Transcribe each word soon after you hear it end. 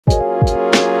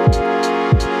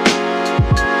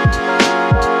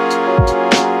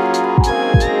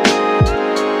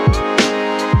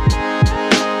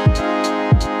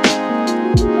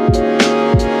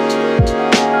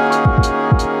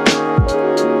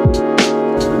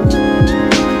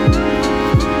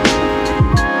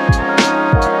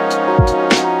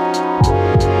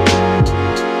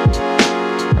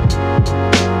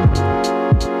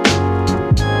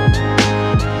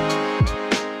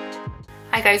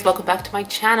guys, welcome back to my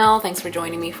channel. Thanks for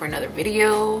joining me for another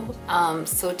video.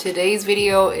 So today's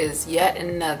video is yet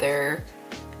another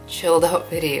chilled out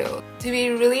video. To be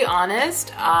really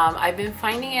honest, I've been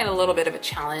finding it a little bit of a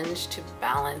challenge to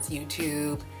balance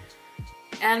YouTube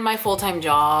and my full-time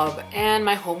job and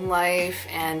my home life,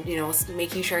 and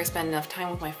making sure I spend enough time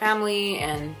with my family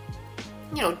and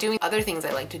doing other things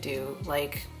I like to do,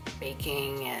 like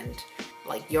baking and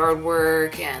like yard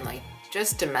work and like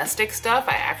just domestic stuff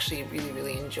I actually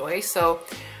really enjoy. So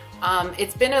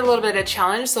it's been a little bit of a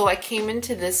challenge. So I came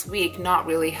into this week not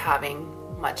really having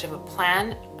much of a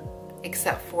plan,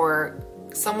 except for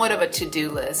somewhat of a to-do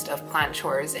list of plant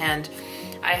chores, and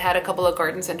I had a couple of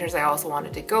garden centers I also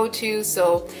wanted to go to.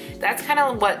 So that's kind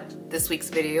of what this week's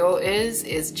video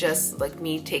is just like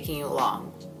me taking you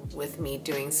along with me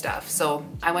doing stuff. So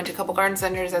I went to a couple garden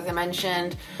centers, as I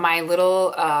mentioned. My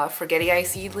little forgetti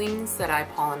seedlings that I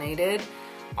pollinated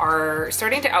are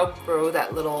starting to outgrow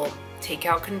that little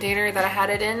takeout container that I had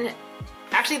it in.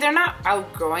 Actually, they're not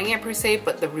outgrowing it per se,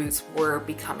 but the roots were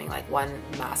becoming like one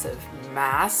massive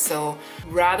mass. So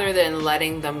rather than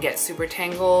letting them get super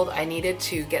tangled, I needed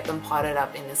to get them potted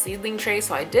up in the seedling tray.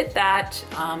 So I did that.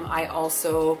 I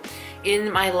also,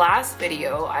 in my last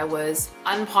video, I was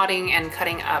unpotting and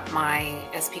cutting up my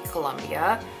SP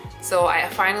Columbia. So I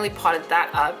finally potted that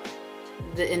up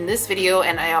in this video,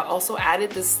 and I also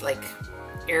added this like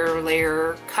air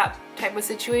layer cup type of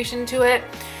situation to it.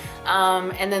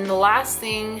 And then the last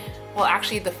thing, well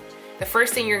actually the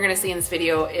first thing you're gonna see in this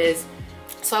video is,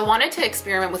 so I wanted to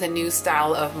experiment with a new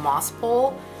style of moss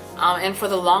pole, and for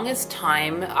the longest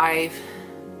time I've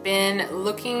been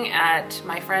looking at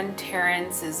my friend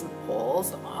Terrence's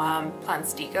poles,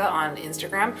 Plantstica on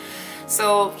Instagram.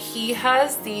 So he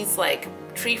has these like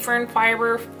tree fern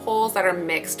fiber poles that are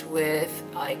mixed with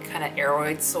like kind of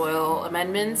aeroid soil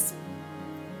amendments,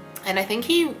 and I think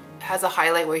he has a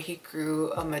highlight where he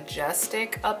grew a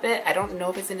majestic up it. I don't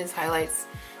know if it's in his highlights,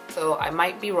 so I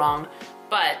might be wrong,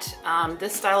 but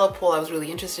this style of pole I was really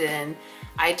interested in.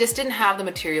 I just didn't have the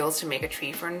materials to make a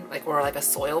tree fern or like a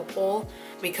soil pole,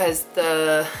 because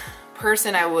the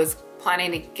person I was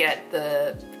planning to get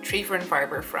the tree fern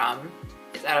fiber from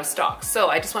is out of stock. So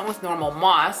I just went with normal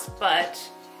moss, but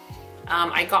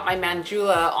I got my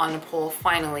manjula on a pole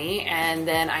finally, and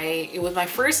then it was my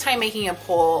first time making a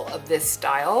pole of this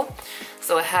style.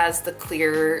 So it has the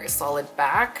clear solid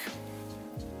back,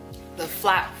 the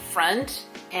flat front,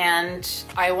 and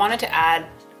I wanted to add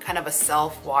kind of a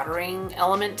self-watering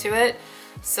element to it.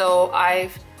 So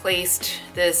I've placed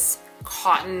this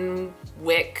cotton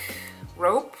wick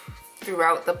rope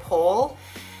throughout the pole.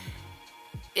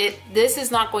 This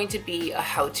is not going to be a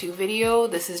how-to video.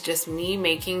 This is just me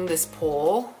making this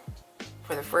pole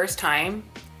for the first time.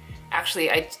 Actually,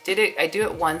 I do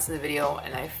it once in the video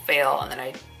and I fail, and then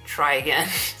I try again.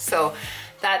 So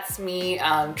that's me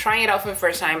trying it out for the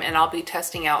first time, and I'll be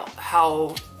testing out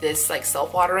how this like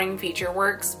self-watering feature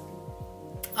works.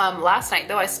 Last night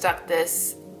though, I stuck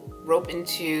this rope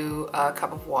into a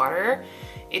cup of water.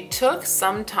 It took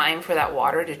some time for that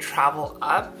water to travel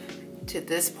up to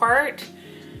this part,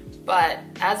 but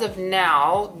as of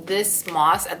now, this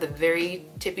moss at the very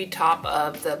tippy top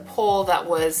of the pole that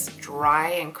was dry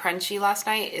and crunchy last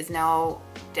night is now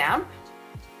damp.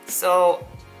 So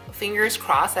fingers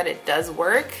crossed that it does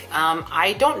work.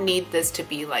 I don't need this to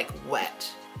be like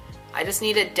wet. I just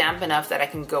need it damp enough that I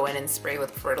can go in and spray with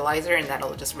fertilizer, and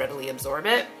that'll just readily absorb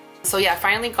it. So yeah, I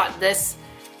finally got this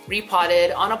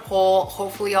repotted on a pole.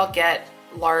 Hopefully I'll get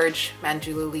large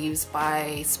manjula leaves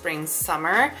by spring,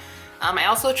 summer. I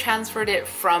also transferred it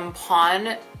from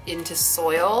pond into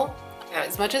soil.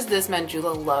 As much as this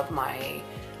manjula loved my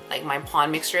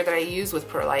pond mixture that I use with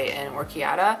perlite and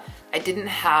orchiata, I didn't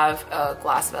have a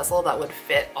glass vessel that would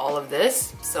fit all of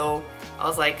this. So I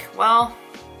was like, well,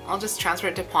 I'll just transfer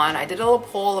it to pond. I did a little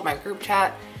poll of my group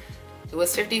chat. It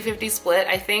was 50-50 split,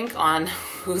 I think, on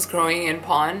who's growing in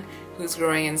pond, who's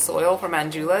growing in soil for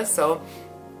manjulas. So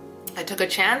I took a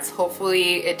chance.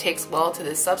 Hopefully it takes well to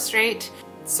this substrate.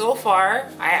 So far,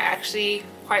 I actually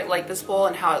quite like this pole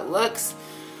and how it looks.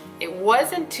 It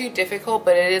wasn't too difficult,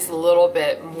 but it is a little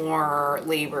bit more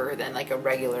labor than like a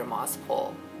regular moss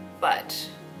pole. But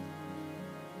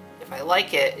if I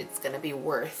like it, it's gonna be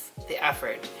worth the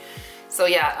effort. So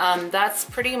yeah, that's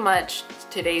pretty much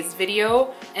today's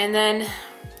video. And then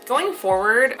going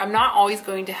forward, I'm not always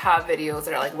going to have videos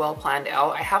that are like well planned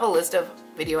out. I have a list of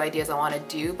video ideas I wanna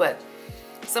do, but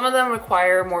some of them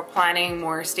require more planning,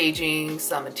 more staging,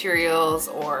 some materials,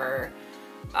 or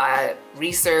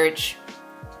research.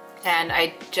 and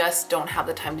I just don't have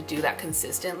the time to do that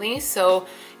consistently. So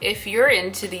if you're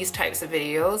into these types of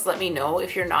videos, let me know.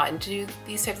 If you're not into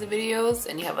these types of videos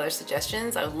and you have other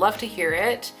suggestions, I would love to hear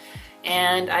it.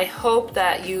 And I hope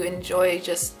that you enjoy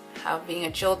just having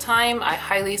a chill time. I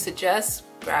highly suggest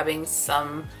grabbing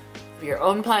some of your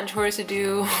own plant chores to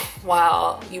do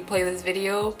while you play this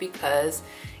video, because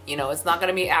you know it's not going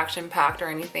to be action-packed or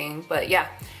anything. But yeah,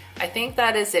 I think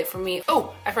that is it for me.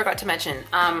 Oh, I forgot to mention,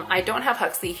 I don't have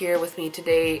Huxley here with me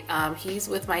today. He's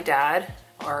with my dad,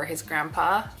 or his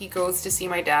grandpa. He goes to see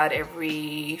my dad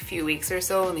every few weeks or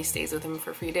so, and he stays with him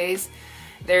for a few days.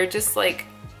 They're just like,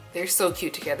 they're so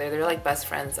cute together. They're like best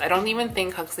friends. I don't even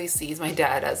think Huxley sees my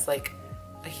dad as like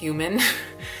a human.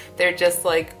 They're just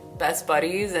like best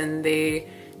buddies, and they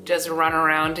just run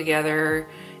around together.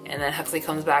 And then Huxley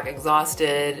comes back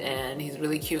exhausted, and he's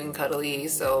really cute and cuddly.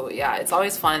 So yeah, it's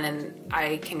always fun, and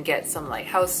I can get some like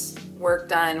housework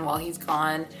done while he's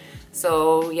gone.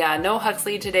 So yeah, no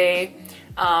Huxley today.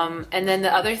 And then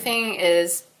the other thing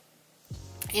is,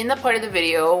 in the part of the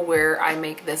video where I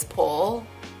make this poll,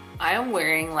 I am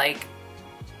wearing like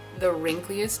the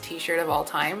wrinkliest t-shirt of all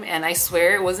time, and I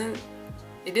swear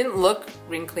it didn't look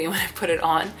wrinkly when I put it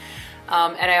on.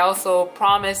 And I also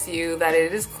promise you that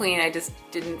it is clean. I just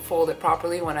didn't fold it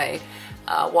properly when I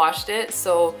washed it.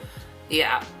 So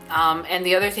yeah. And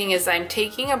the other thing is, I'm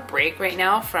taking a break right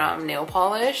now from nail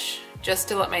polish just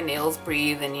to let my nails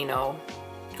breathe and, you know,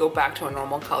 go back to a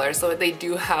normal color. So they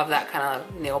do have that kind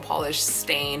of nail polish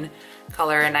stain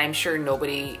color, and I'm sure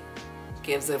nobody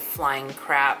gives a flying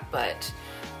crap, but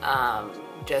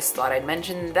just thought I'd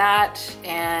mention that.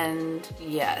 And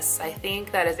yes, I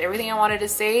think that is everything I wanted to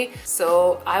say.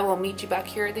 So I will meet you back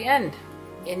here at the end.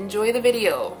 Enjoy the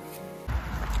video.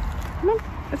 Come on,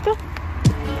 let's go.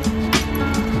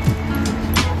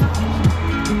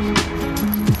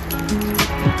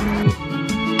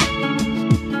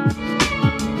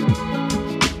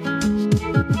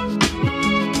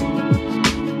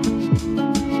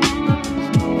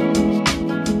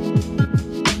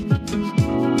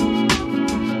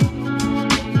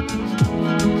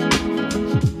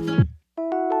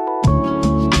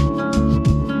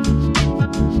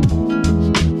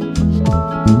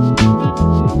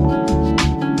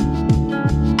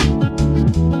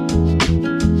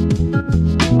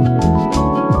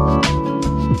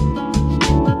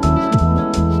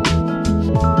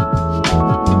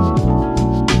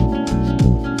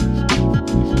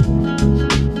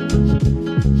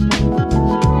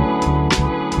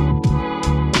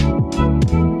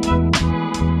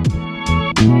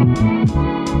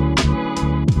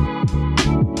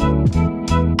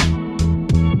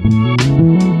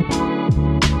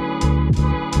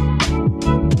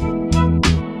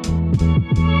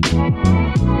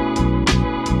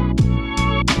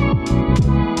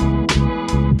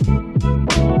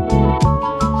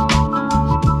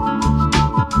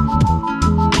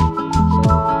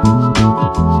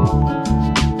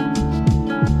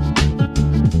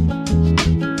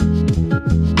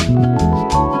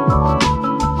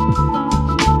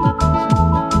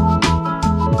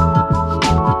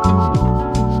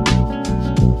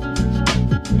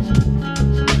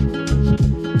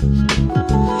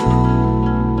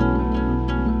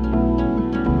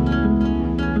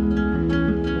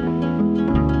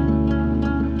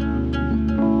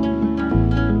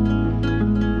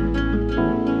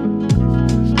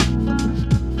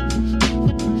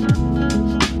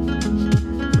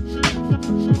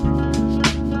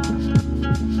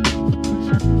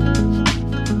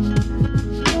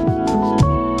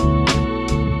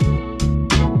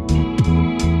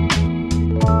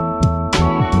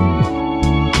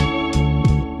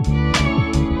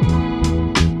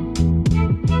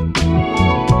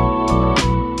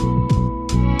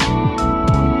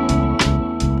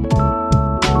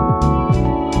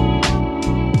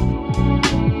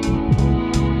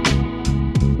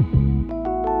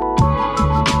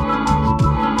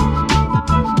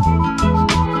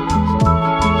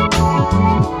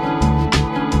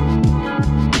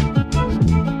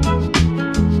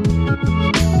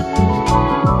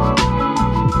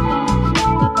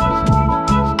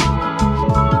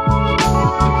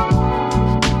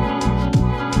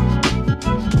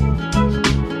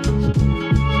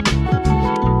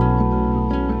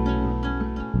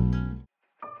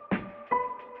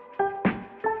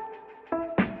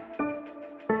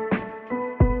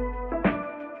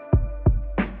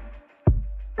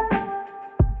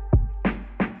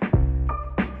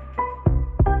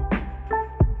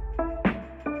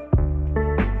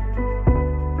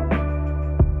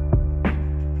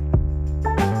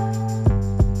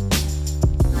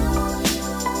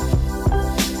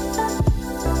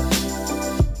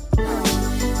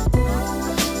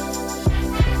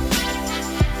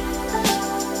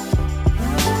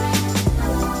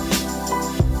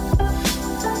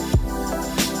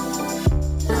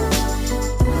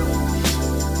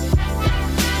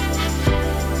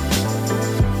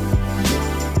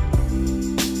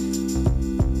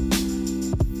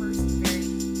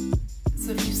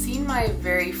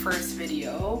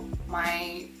 video,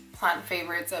 my plant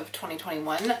favorites of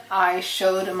 2021, I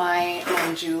showed my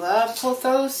manjula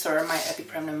pothos, or my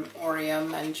Epipremnum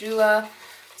aureum manjula.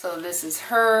 So this is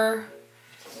her,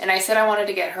 and I said I wanted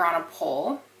to get her on a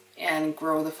pole and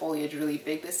grow the foliage really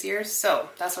big this year. So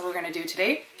that's what we're gonna do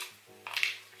today.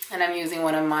 And I'm using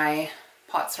one of my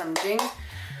pots from Jing.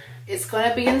 It's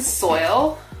gonna be in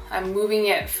soil. I'm moving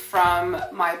it from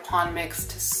my pond mix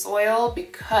to soil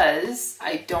because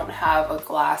I don't have a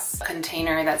glass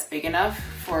container that's big enough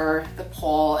for the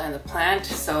pole and the plant.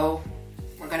 So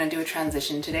we're gonna do a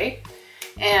transition today.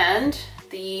 And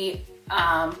the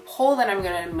pole that I'm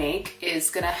gonna make is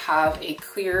gonna have a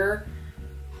clear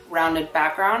rounded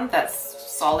background that's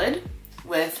solid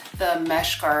with the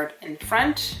mesh guard in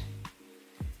front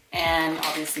and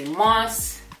obviously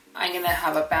moss. I'm gonna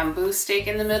have a bamboo stake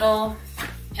in the middle.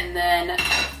 And then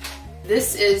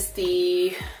this is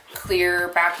the clear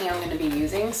backing I'm going to be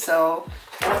using. So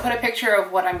I'm going to put a picture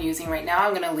of what I'm using right now.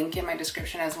 I'm going to link in my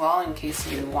description as well in case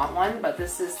you want one. But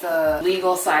this is the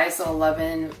legal size, so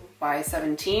 11 by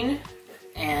 17.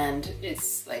 And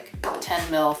it's like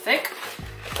 10 mil thick.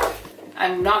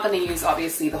 I'm not going to use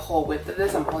obviously the whole width of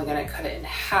this. I'm only going to cut it in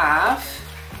half.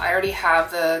 I already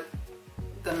have the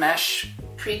mesh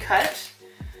pre-cut.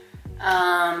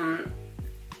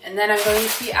 And then I'm going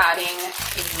to be adding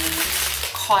a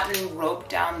cotton rope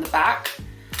down the back.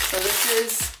 So this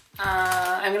is,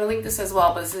 I'm gonna link this as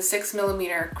well, but this is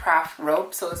 6mm craft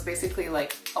rope. So it's basically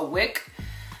like a wick.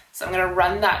 So I'm gonna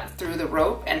run that through the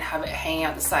rope and have it hanging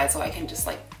out the side so I can just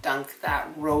like dunk that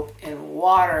rope in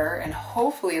water, and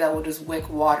hopefully that will just wick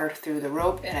water through the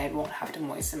rope and I won't have to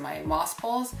moisten my moss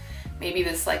poles. Maybe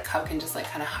this like cup can just like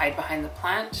kind of hide behind the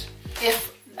plant.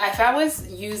 If I was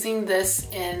using this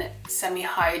in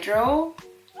semi-hydro,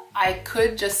 I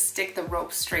could just stick the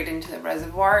rope straight into the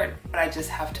reservoir, but I just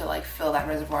have to like fill that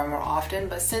reservoir more often.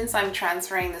 But since I'm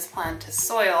transferring this plant to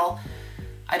soil,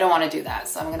 I don't want to do that.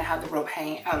 So I'm gonna have the rope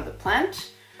hanging out of the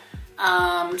plant.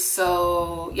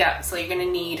 So yeah, so you're gonna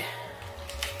need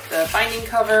the binding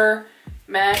cover,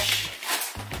 mesh,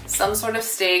 some sort of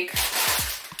stake,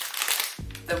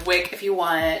 the wick if you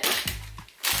want it,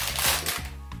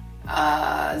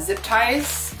 zip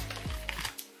ties.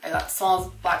 I got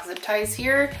small black zip ties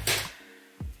here,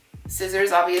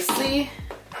 scissors obviously,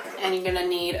 and you're gonna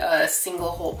need a single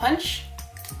hole punch.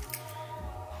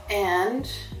 And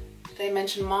did I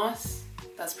mention moss?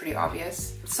 That's pretty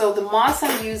obvious. So the moss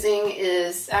I'm using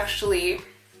is actually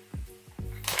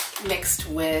mixed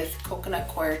with coconut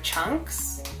coir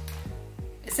chunks.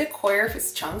 Is it coir if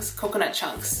it's chunks? Coconut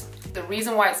chunks. The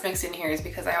reason why it's mixed in here is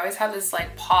because I always have this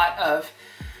like pot of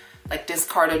like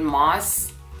discarded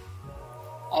moss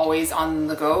always on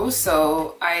the go.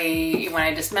 So when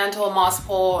I dismantle a moss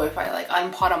pole, if I like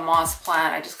unpot a moss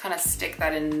plant, I just kind of stick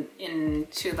that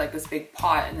into like this big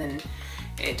pot, and then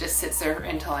it just sits there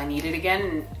until I need it again.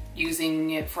 And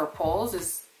using it for poles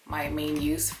is my main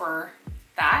use for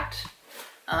that,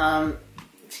 to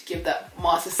give that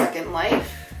moss a second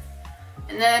life.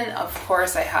 And then of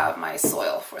course I have my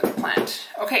soil for the plant.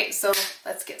 Okay, so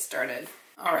let's get started.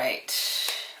 All right,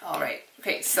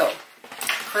 okay, so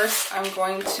first I'm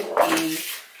going to be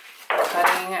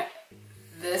cutting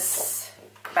this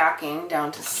backing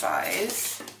down to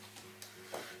size.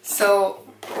 So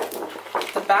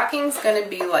the backing's gonna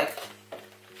be like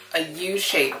a U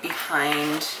shape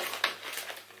behind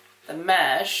the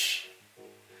mesh,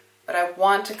 but I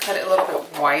want to cut it a little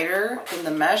bit wider than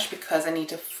the mesh because I need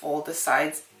to fold the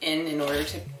sides in order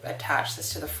to attach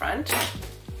this to the front.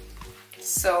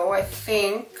 So I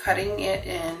think cutting it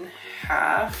in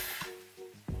half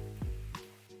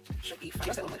should be fine.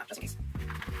 Just in case.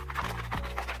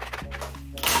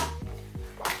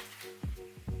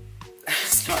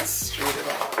 It's not straight at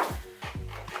all.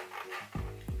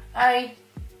 Hi.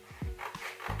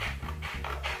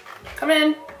 Come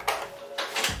in.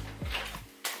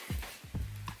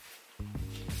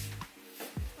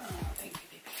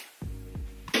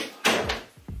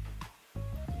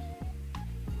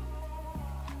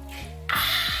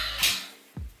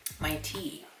 My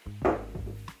tea.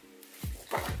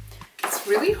 It's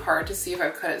really hard to see if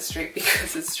I've cut it straight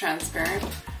because it's transparent.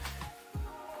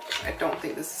 I don't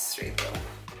think this is straight though.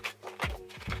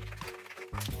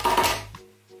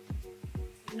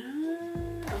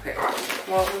 No. Okay,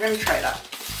 well we're gonna try that.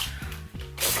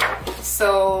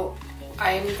 So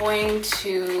I'm going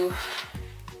to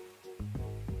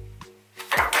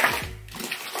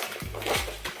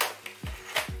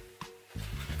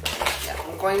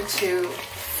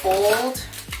fold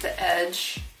the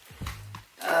edge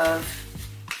of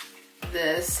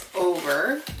this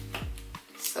over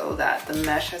so that the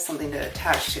mesh has something to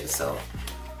attach to. So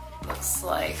looks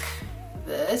like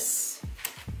this.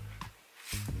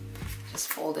 Just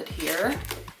fold it here.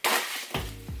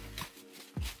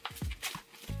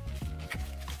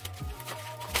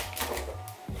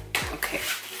 Okay,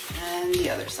 and the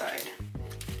other side.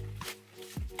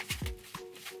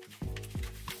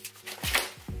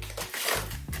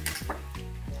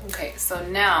 Okay, so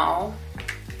now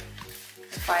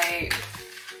if I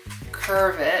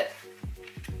curve it,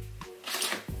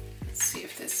 let's see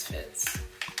if this fits.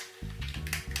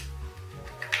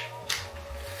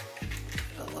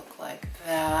 It'll look like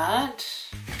that.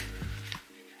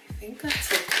 I think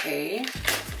that's okay.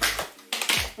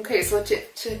 Okay, so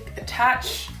to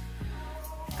attach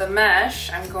the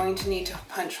mesh, I'm going to need to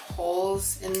punch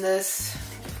holes in this.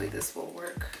 Hopefully this will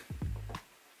work.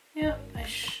 Yeah, I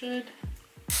should.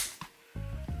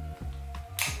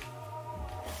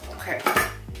 Okay.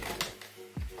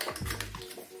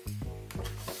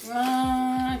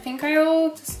 I think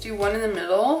I'll just do one in the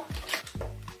middle.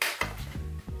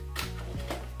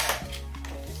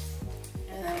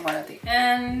 And then one at the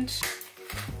end.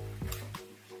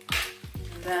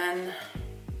 And then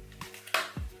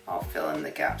I'll fill in the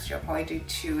gaps here. I'll probably do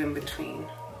two in between.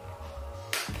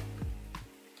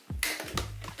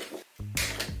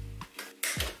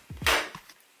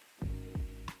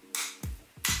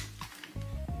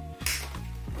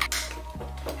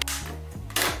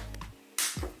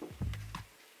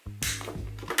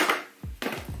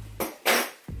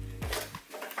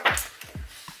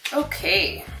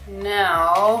 Okay,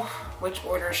 now which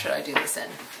order should I do this in?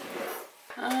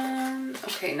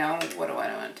 Okay, now what do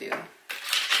I want to do?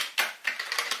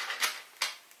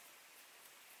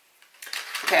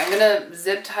 Okay, I'm gonna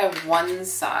zip tie one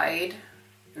side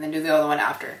and then do the other one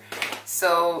after.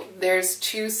 So there's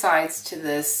two sides to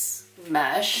this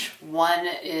mesh. One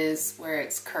is where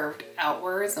it's curved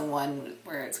outwards and one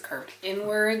where it's curved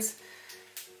inwards.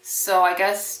 So I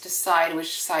guess decide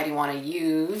which side you want to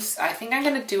use. I think I'm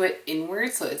going to do it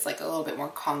inward so it's like a little bit more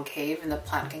concave and the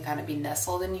plant can kind of be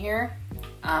nestled in here.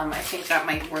 I think that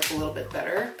might work a little bit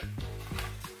better.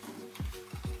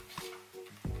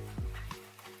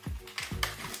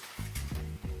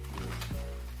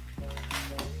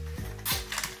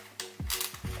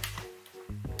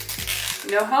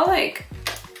 You know how like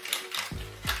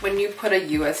when you put a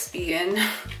USB in, no,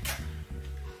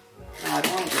 I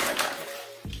don't want to do it like that.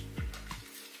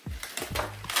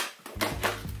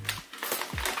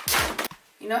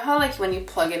 You know how like when you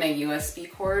plug in a USB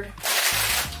cord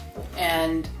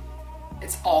and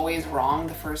it's always wrong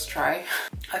the first try?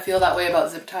 I feel that way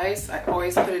about zip ties. I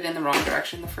always put it in the wrong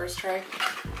direction the first try.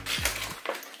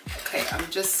 Okay, I'm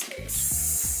just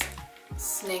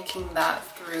snaking that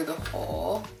through the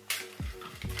hole.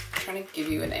 I'm trying to give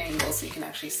you an angle so you can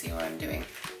actually see what I'm doing.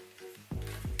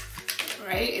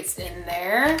 Right, it's in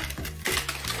there.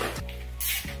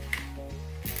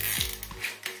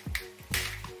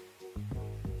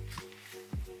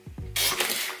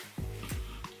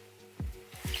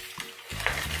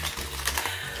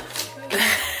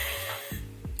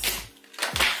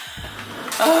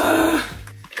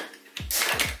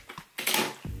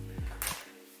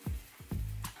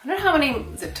 I wonder how many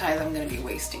zip ties I'm going to be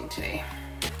wasting today.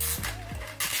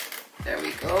 There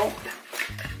we go.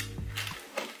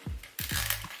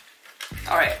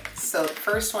 Alright, so the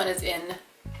first one is in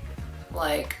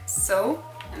like so,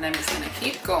 and I'm just going to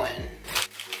keep going.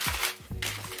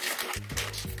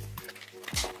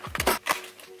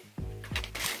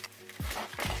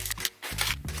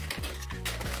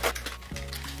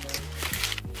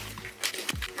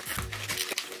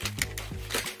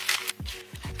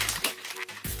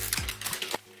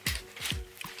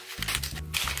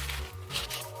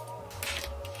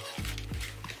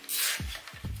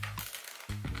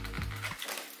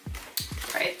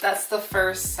 Right, that's the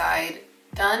first side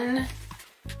done.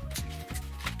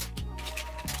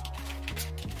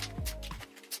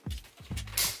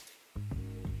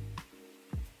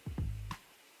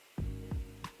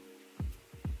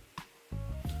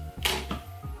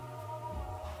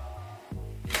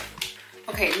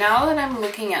 Okay, now that I'm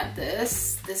looking at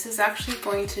this, this is actually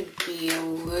going to be a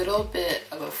little bit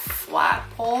of a flat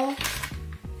pole.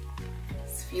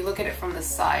 So if you look at it from the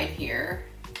side here,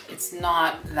 it's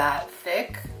not that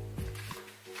thick,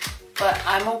 but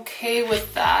I'm okay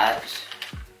with that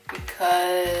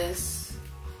because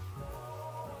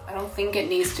I don't think it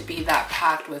needs to be that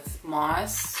packed with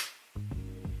moss,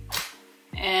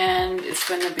 and it's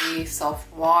going to be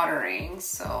self-watering,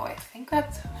 so I think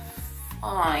that's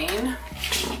fine.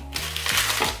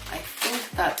 I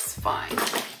think that's fine.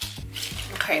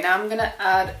 Okay, now I'm gonna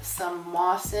add some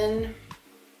moss in.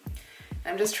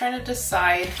 I'm just trying to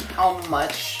decide how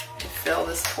much to fill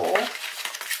this hole.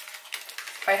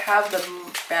 if I have the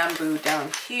bamboo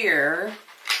down here,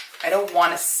 I don't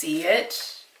want to see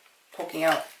it poking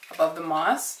out above the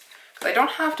moss, because I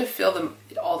don't have to fill them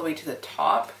all the way to the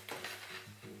top,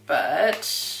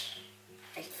 but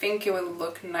I think it would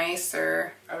look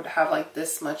nicer. I would have like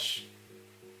this much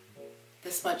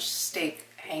stake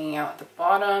hanging out at the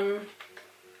bottom.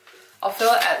 I'll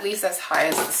fill it at least as high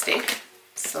as the stake.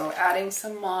 So adding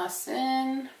some moss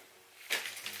in.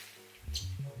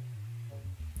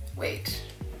 Wait.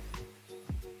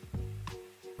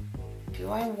 Do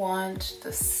I want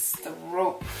the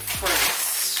rope first?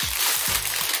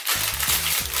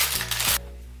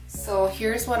 So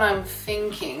here's what I'm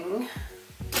thinking.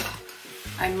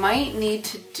 I might need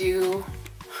to do,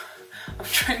 I'm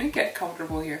trying to get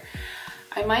comfortable here.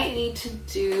 I might need to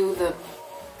do the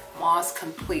moss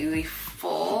completely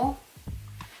full,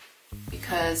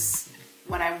 because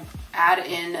when I add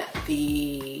in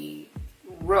the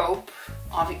rope,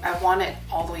 I want it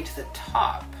all the way to the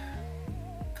top,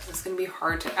 because it's going to be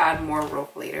hard to add more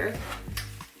rope later.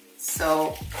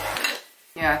 So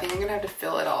yeah, I think I'm going to have to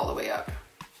fill it all the way up.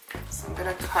 So I'm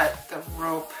going to cut the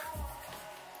rope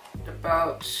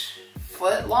about a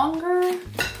foot longer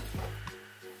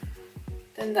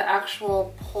than the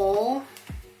actual pole,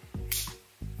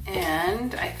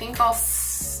 and I think I'm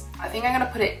gonna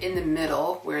put it in the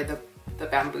middle where the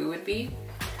bamboo would be.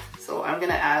 So I'm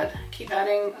gonna keep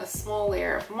adding a small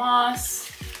layer of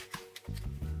moss.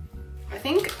 I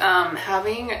think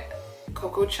having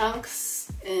cocoa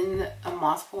chunks in a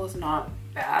moss pole is not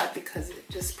bad, because it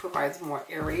just provides more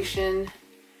aeration.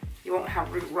 You won't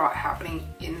have root rot happening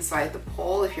inside the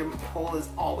pole if your pole is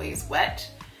always wet,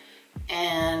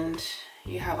 and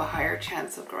you have a higher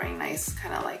chance of growing nice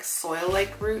kind of like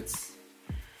soil-like roots.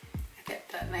 Get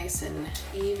that nice and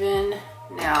even.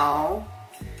 Now,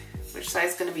 which side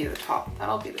is going to be the top?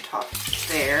 That'll be the top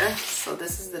there. So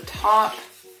this is the top.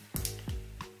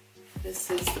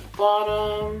 This is the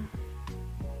bottom.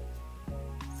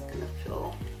 It's going to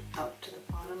fill out to the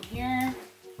bottom here.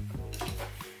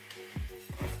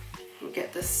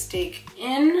 Get the stake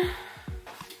in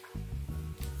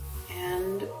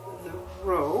and the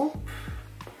rope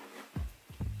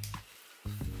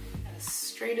as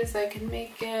straight as I can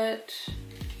make it.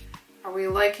 Are we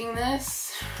liking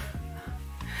this?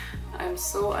 I'm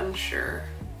so unsure.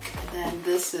 And then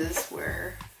this is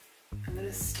where I'm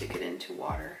gonna stick it into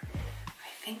water.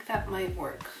 I think that might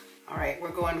work. All right,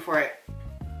 we're going for it.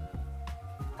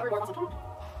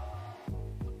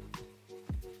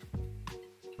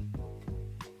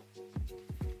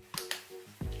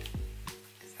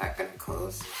 Is that gonna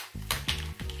close?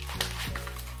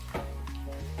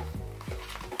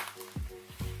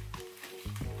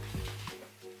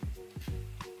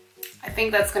 I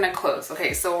think that's gonna close.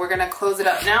 Okay, so we're gonna close it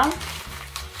up now.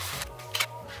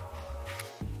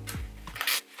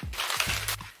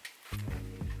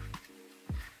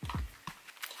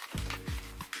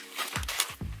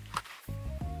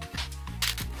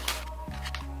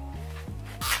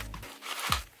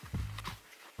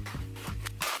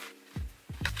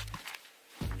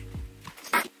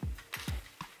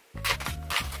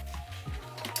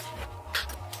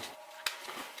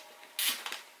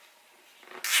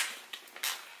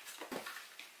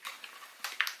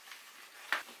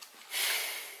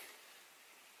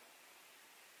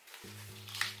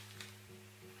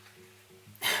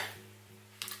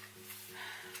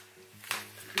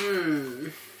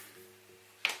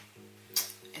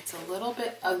 It's a little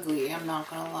bit ugly, I'm not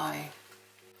gonna lie.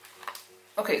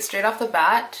 Okay, straight off the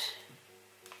bat,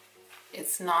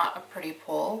 it's not a pretty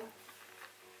pole.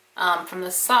 From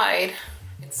the side,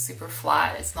 it's super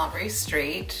flat, it's not very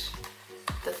straight.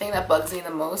 The thing that bugs me the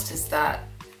most is that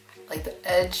like the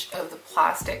edge of the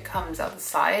plastic comes out the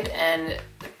side, and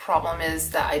the problem is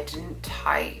that I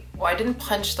didn't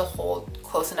punch the hole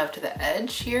close enough to the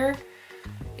edge here.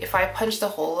 If I punch the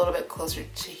hole a little bit closer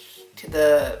to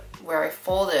the where I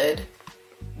folded,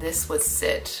 this would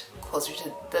sit closer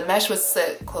to, the mesh would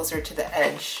sit closer to the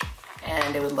edge,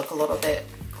 and it would look a little bit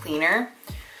cleaner.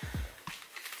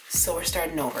 So we're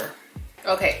starting over.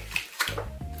 Okay,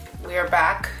 we are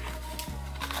back.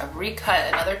 I've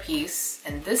recut another piece,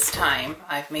 and this time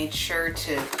I've made sure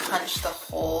to punch the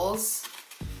holes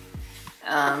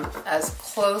as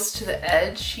close to the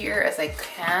edge here as I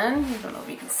can. I don't know if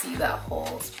you can see that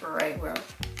hole, it's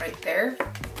right there.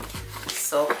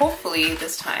 So hopefully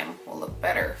this time will look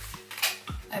better.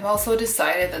 I've also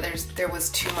decided that there was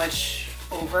too much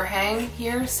overhang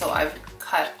here, so I've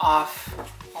cut off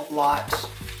a lot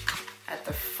at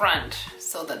the front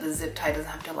so that the zip tie doesn't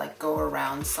have to like go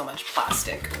around so much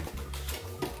plastic.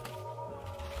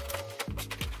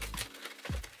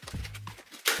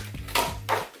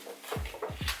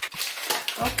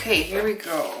 Okay, here we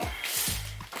go.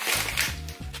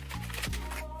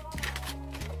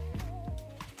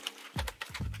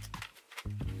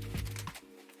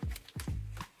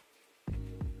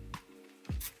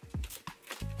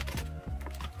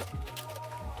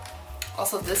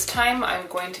 Also, this time I'm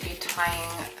going to be tying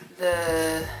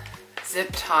the zip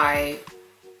tie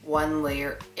one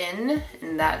layer in,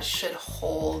 and that should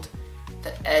hold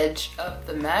the edge of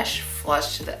the mesh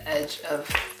flush to the edge of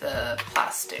the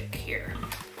plastic here.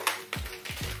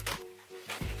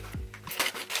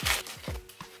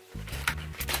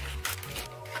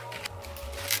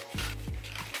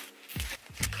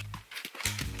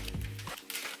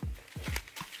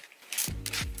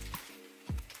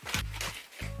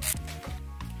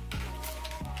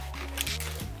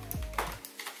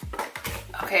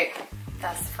 Okay,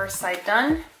 that's the first side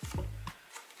done.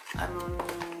 I'm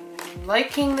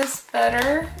liking this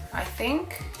better, I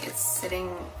think. It's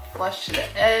sitting flush to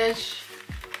the edge.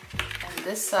 And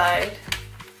this side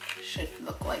should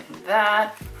look like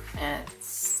that. And I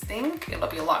think it'll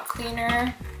be a lot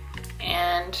cleaner.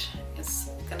 And it's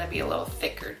gonna be a little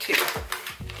thicker too.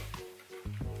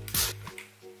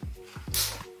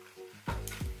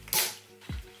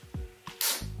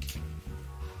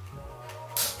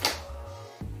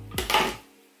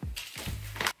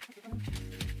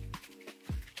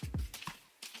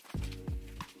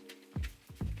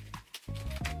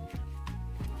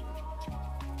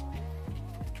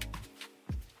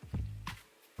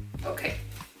 Okay,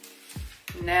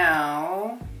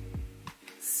 now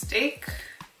steak,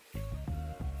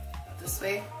 this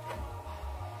way,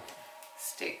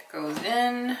 steak goes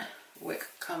in, wick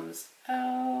comes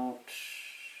out.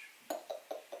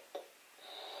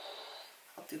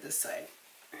 I'll do this side.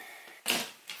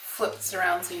 Flip this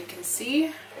around so you can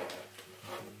see.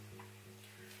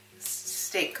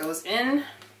 Steak goes in,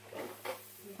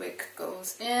 wick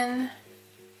goes in,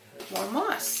 more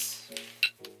moss.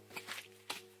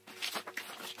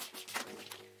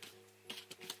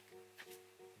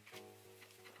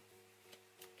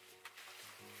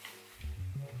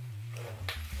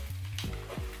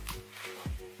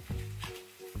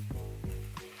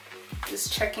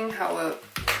 Just checking how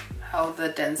the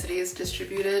density is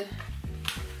distributed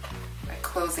by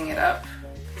closing it up,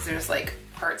 because there's like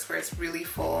parts where it's really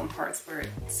full and parts where it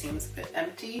seems a bit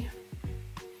empty.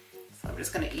 So I'm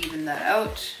just gonna even that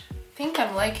out. I think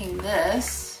I'm liking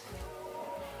this,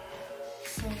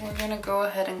 so we're gonna go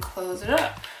ahead and close it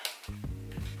up.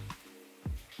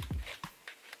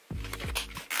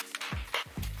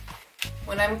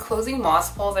 When I'm closing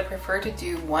moss poles, I prefer to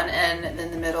do one end and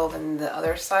then the middle, then the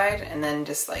other side, and then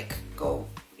just like go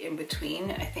in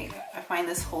between. I find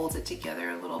this holds it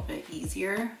together a little bit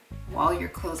easier while you're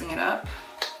closing it up.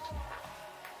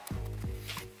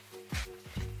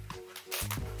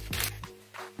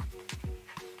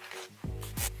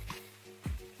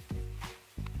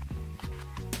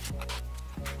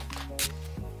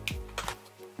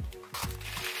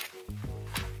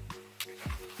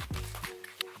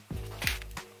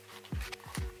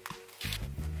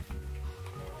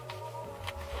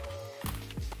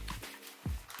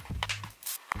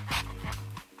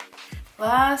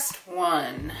 Last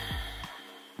one.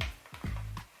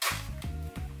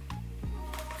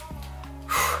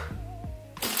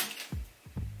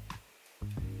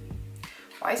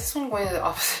 Why is this one going in the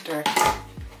opposite direction?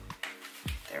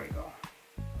 There we go.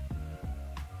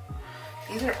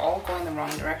 These are all going the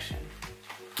wrong direction.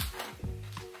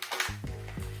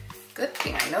 Good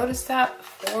thing I noticed that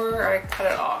before I cut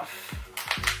it off.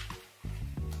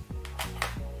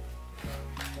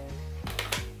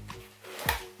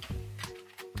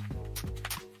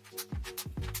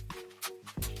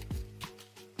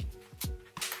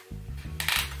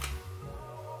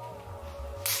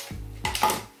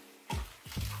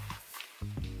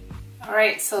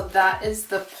 Alright, so that is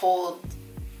the pole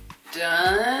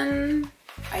done,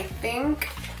 I think.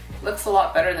 Looks a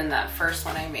lot better than that first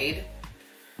one I made.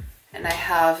 And I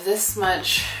have this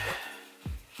much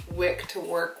wick to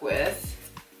work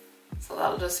with. So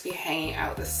that'll just be hanging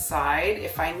out the side.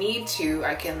 If I need to,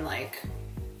 I can like,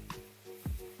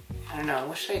 I don't know,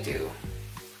 what should I do?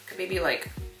 Could maybe like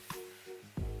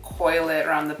coil it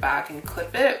around the back and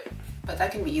clip it, but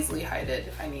that can be easily hidden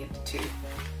if I need to.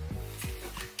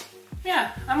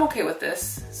 Yeah, I'm okay with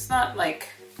this. It's not like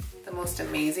the most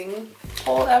amazing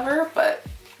pole ever, but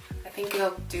I think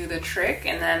it'll do the trick.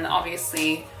 And then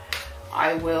obviously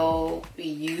I will be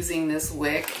using this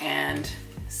wick and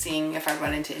seeing if I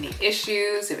run into any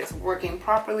issues, if it's working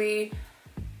properly.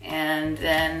 And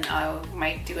then I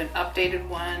might do an updated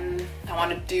one. I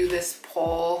want to do this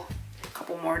pole a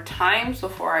couple more times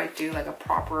before I do like a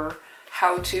proper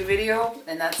how-to video.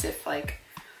 And that's if like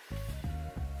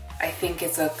I think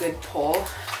it's a good pole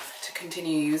to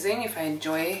continue using if I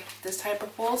enjoy this type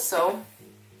of pole. So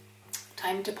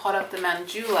time to pot up the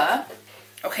manjula.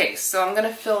 Okay, so I'm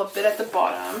gonna fill a bit at the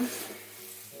bottom.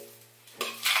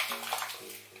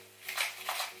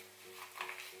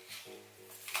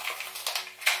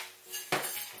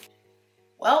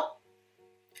 Well,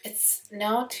 it's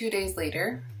now 2 days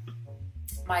later.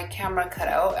 My camera cut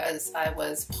out as I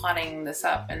was potting this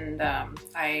up, and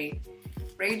I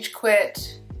rage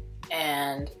quit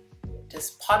and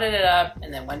just potted it up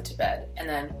and then went to bed. And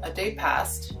then a day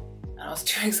passed and I was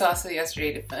too exhausted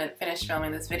yesterday to finish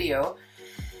filming this video.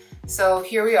 So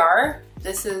here we are.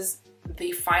 This is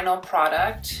the final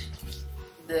product,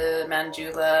 the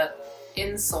manjula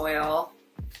in soil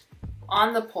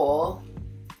on the pole.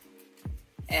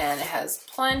 And it has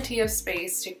plenty of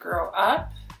space to grow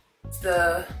up.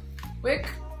 The wick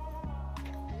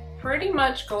pretty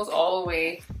much goes all the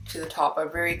way to the top, or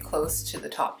very close to the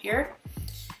top here.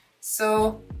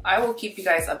 So I will keep you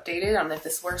guys updated on if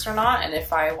this works or not, and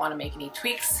if I want to make any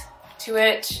tweaks to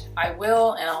it, I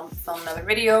will, and I'll film another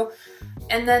video.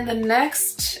 And then the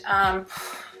next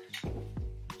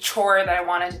chore that I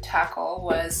wanted to tackle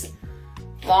was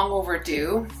long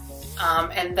overdue.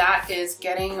 And that is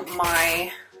getting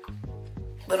my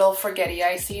little forgetti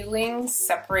seedlings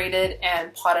separated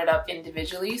and potted up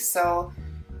individually. So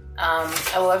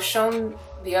I will have shown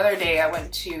the other day I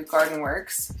went to Garden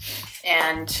Works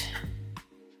and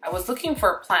I was looking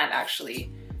for a plant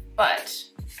actually, but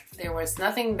there was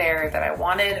nothing there that I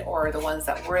wanted, or the ones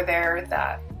that were there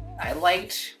that I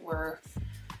liked were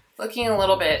looking a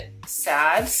little bit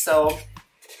sad. So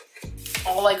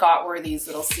all I got were these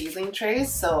little seedling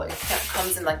trays. So it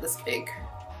comes in like this big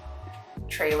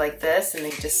tray like this, and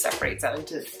it just separates out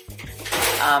into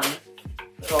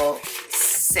little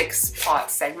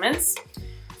 6-pot segments.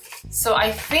 So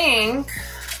I think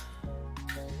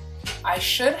I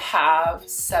should have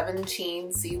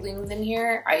 17 seedlings in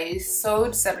here. I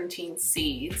sowed 17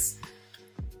 seeds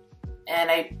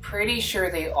and I'm pretty sure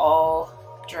they all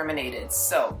germinated.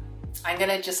 So I'm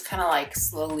gonna just kind of like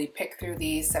slowly pick through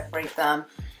these, separate them,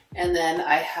 and then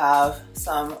I have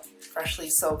some freshly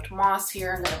soaked moss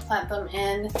here. I'm gonna plant them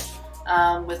in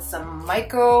with some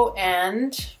myco,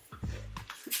 and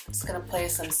just gonna play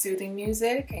some soothing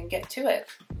music and get to it.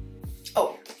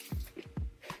 Oh,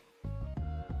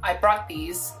 I brought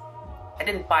these. I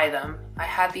didn't buy them. I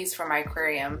had these for my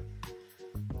aquarium.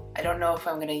 I don't know if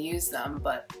I'm gonna use them,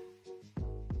 but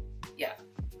yeah,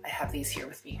 I have these here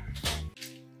with me.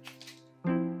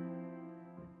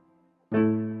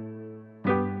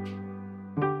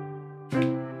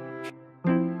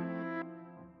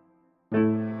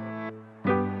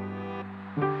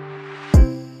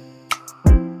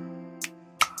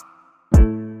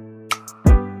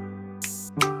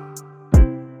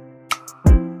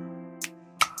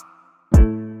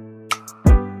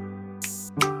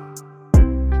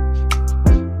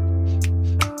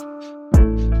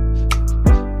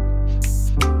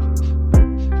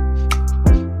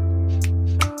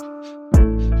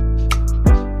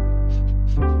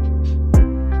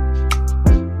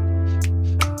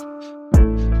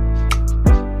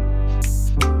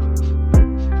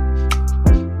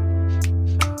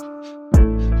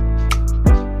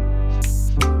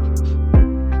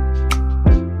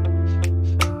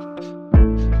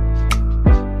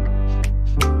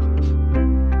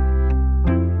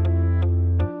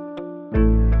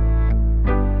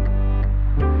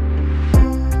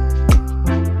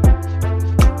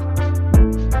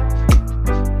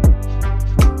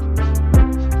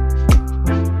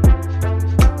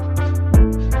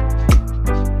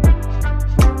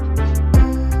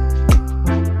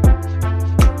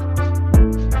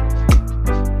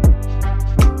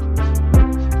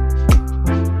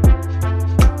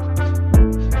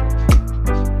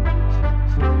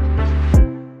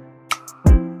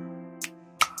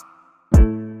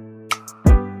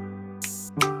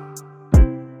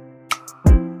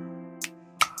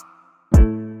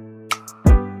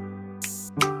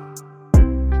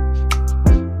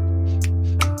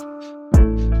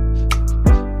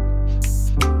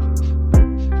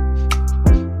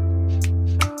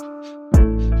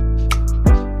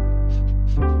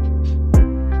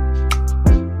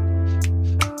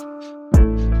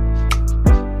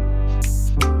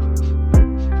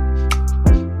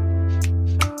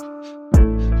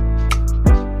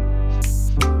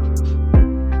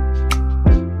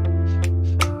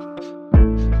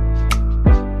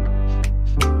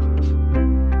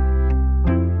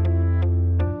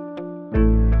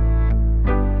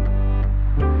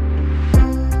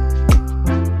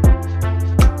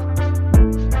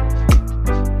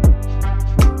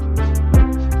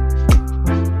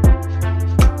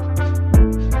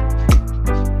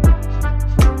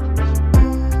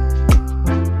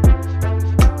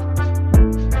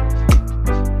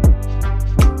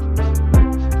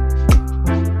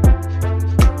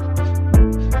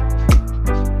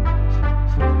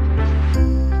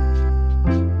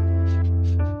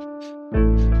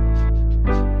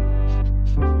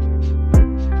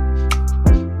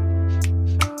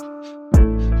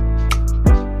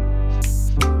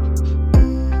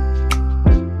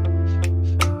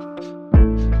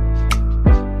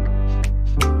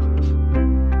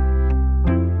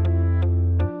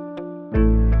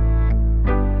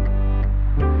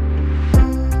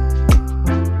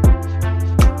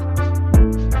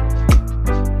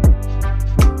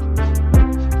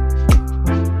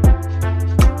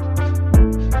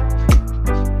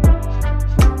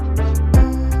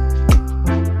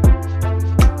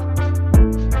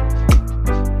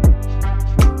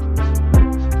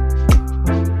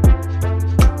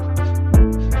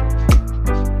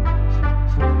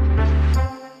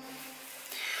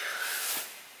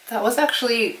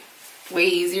 actually way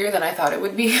easier than I thought it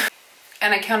would be.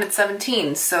 And I counted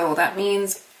 17, so that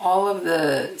means all of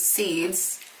the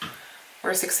seeds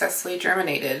were successfully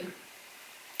germinated,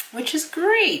 which is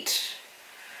great.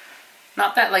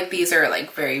 Not that like these are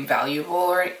like very valuable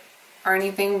or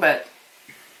anything, but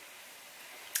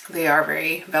they are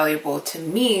very valuable to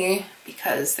me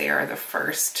because they are the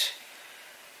first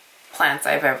plants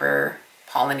I've ever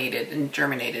pollinated and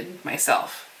germinated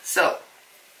myself. So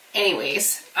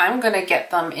anyways, I'm gonna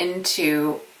get them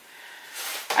into,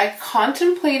 I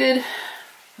contemplated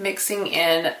mixing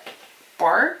in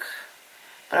bark,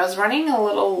 but I was running a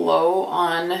little low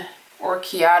on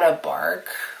orchiata bark.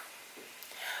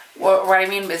 What I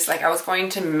mean is like I was going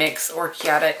to mix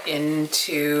orchiata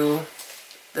into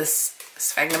this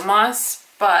sphagnum moss,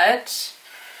 but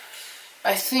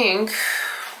I think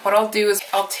what I'll do is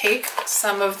I'll take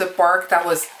some of the bark that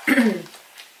was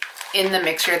in the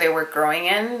mixture they were growing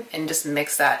in and just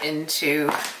mix that into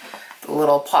the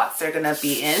little pots they're gonna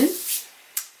be in,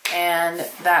 and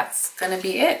that's gonna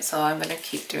be it. So I'm gonna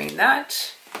keep doing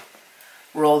that.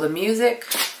 Roll the music.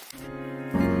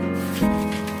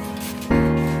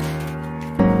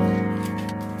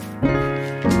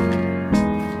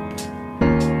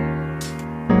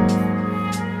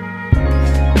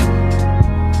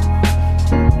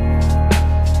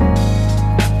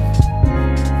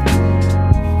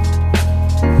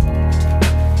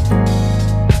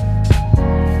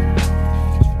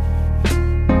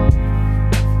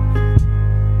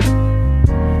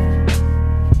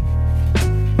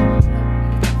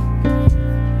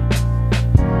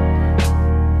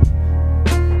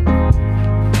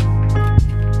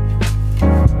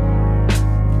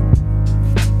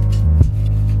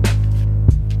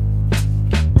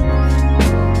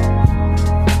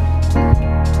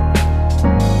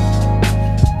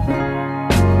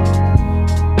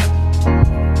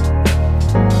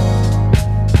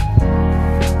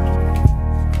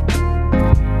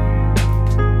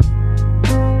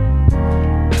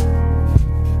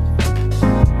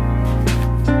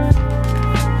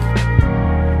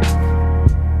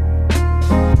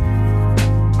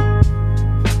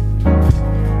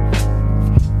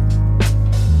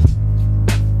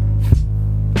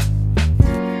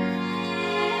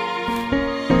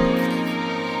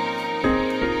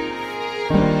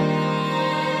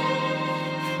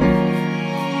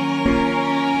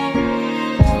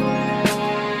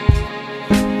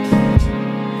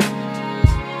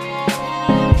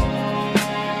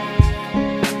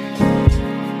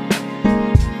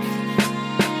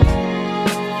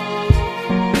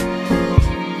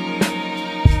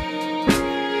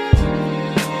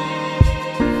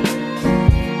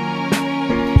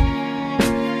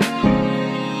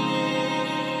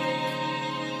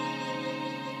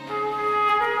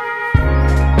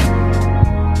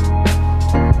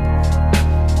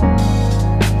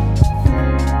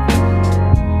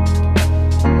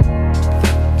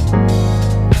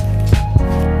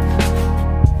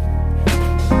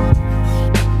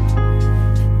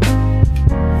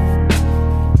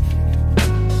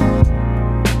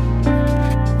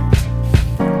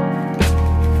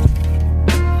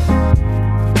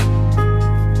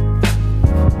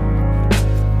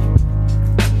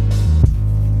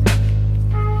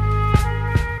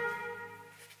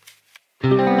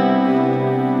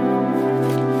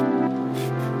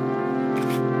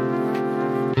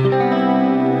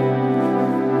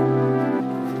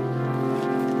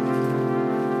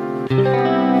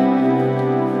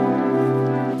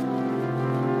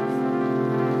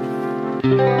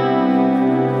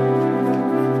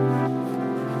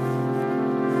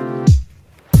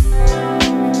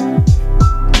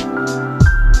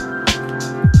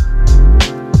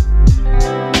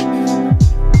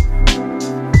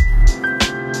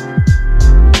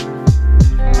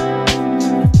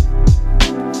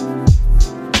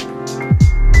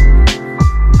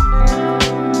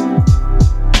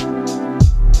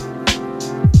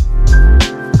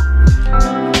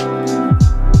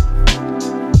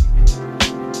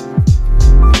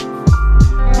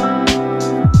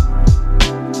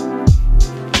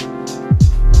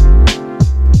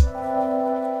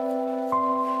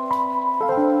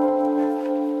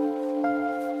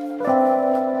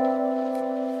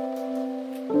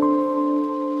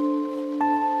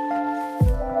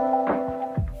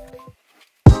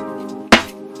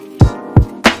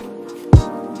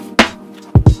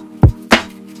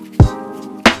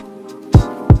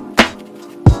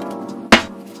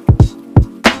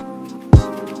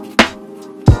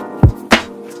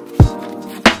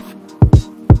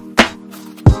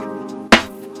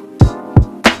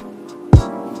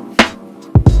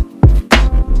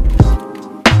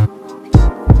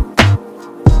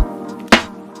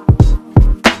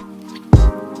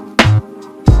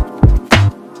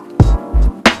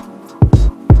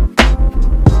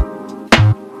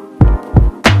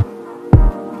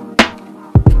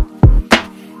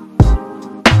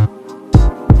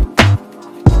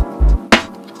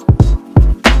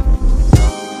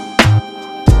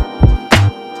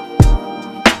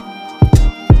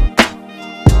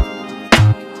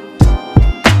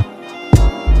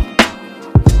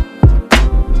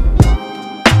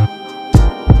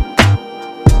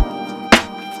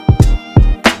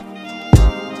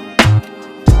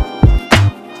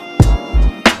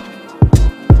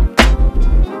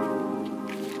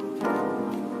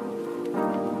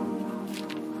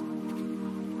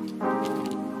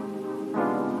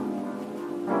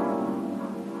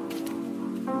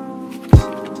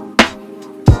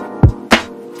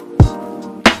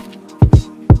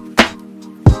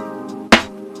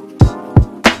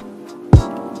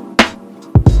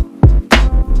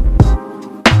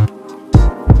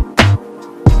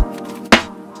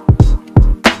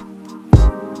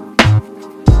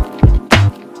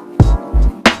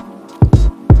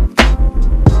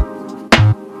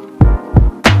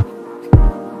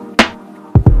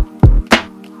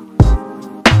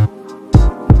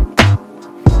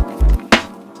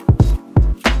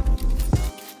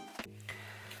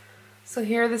 So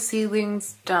here are the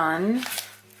seedlings done.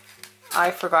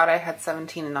 I forgot I had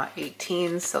 17 and not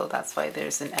 18, so that's why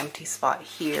there's an empty spot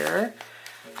here.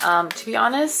 To be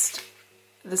honest,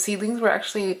 the seedlings were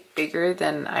actually bigger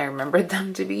than I remembered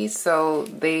them to be, so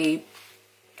they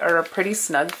are a pretty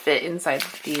snug fit inside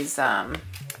these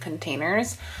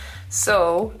containers.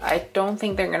 So I don't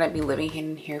think they're gonna be living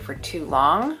in here for too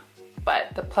long,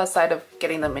 but the plus side of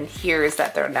getting them in here is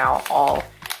that they're now all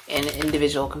in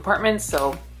individual compartments.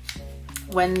 So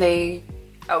when they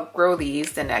outgrow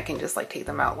these, then I can just like take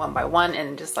them out one by one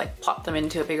and just like pop them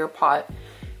into a bigger pot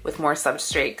with more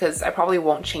substrate, because I probably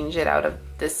won't change it out of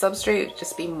this substrate. It'd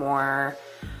just be more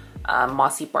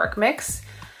mossy bark mix.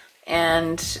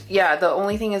 And yeah, the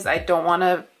only thing is I don't want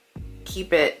to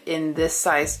keep it in this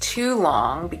size too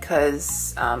long,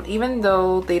 because even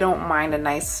though they don't mind a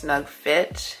nice snug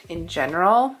fit in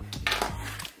general,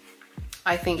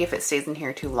 I think if it stays in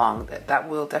here too long, that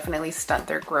will definitely stunt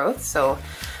their growth. So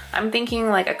I'm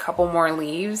thinking like a couple more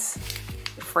leaves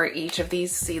for each of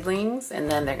these seedlings, and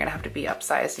then they're gonna have to be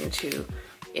upsized into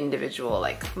individual,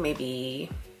 like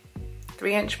maybe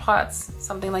 3-inch pots,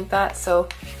 something like that. So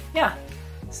yeah,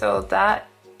 so that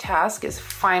task is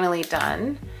finally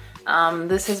done.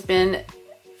 This has been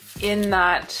in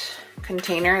that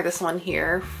container, this one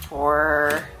here,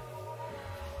 for,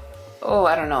 oh,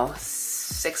 I don't know,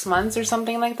 6 months or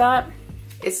something like that.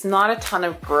 It's not a ton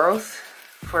of growth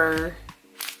for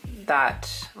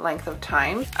that length of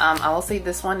time. I will say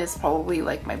this one is probably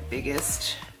like my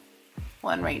biggest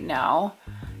one right now,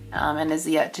 and is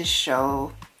yet to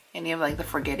show any of like the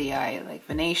forgetty eye like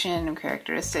venation and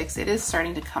characteristics. It is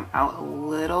starting to come out a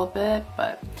little bit,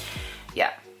 but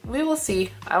yeah, we will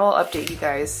see. I will update you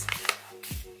guys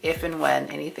if and when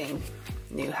anything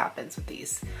new happens with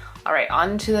these. All right,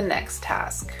 on to the next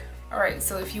task. All right,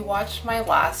 so if you watched my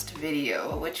last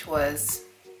video, which was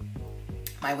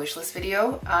my wish list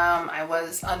video, I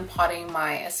was unpotting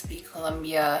my SB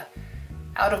Columbia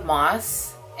out of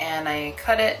moss, and I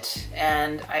cut it,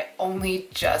 and I only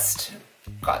just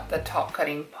got the top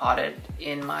cutting potted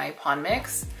in my pond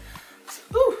mix.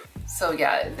 So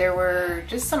yeah, there were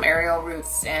just some aerial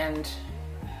roots, and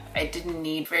I didn't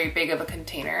need very big of a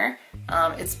container.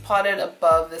 It's potted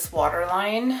above this water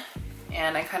line,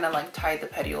 and I kind of like tied the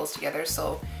petioles together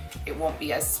so it won't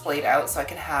be as splayed out, so I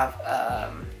can have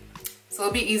so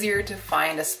it'll be easier to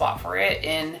find a spot for it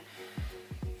in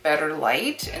better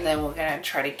light. And then we're gonna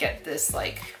try to get this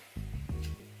like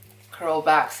curl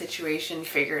back situation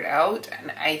figured out,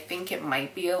 and I think it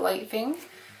might be a light thing.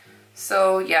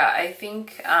 So yeah, I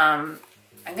think I'm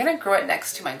gonna grow it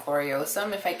next to my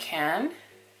gloriosum if I can,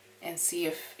 and see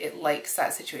if it likes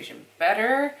that situation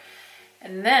better.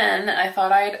 And then I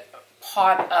thought I'd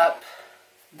pot up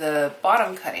the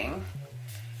bottom cutting,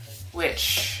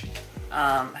 which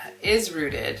is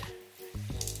rooted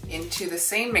into the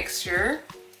same mixture,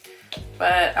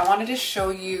 but I wanted to show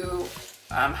you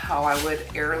how I would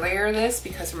air layer this,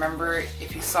 because remember,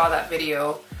 if you saw that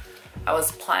video, I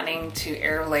was planning to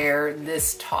air layer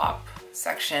this top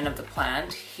section of the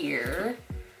plant here,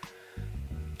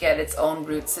 get its own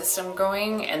root system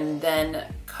going, and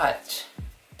then cut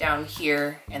down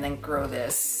here and then grow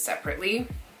this separately.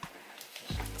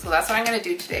 So that's what I'm gonna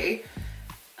do today.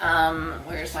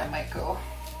 Where's my mic go?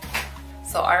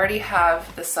 So I already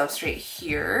have the substrate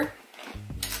here.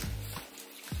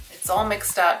 It's all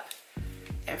mixed up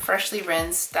and freshly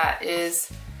rinsed. That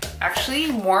is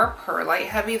actually more perlite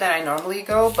heavy than I normally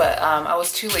go, but I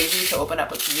was too lazy to open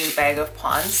up a new bag of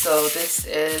pond. So this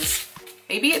is,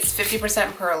 maybe it's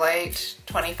 50% perlite,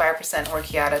 25%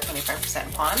 orchiata,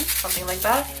 25% pond, something like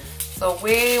that. So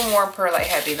way more perlite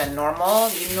heavy than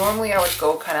normal. Normally I would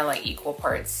go kind of like equal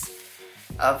parts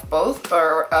of both,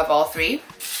 or of all three.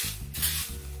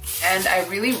 And I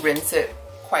really rinse it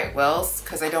quite well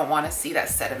because I don't want to see that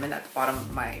sediment at the bottom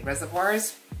of my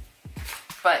reservoirs.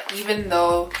 But even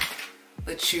though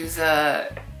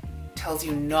Lechuza tells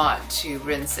you not to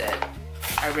rinse it,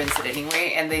 I rinse it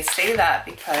anyway. And they say that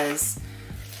because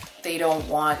they don't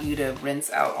want you to rinse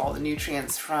out all the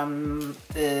nutrients from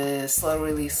the slow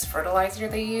release fertilizer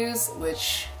they use,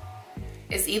 which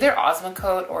is either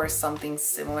Osmocote or something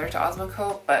similar to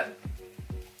Osmocote, but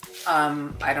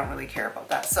I don't really care about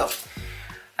that. So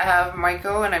I have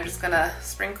Myco, and I'm just gonna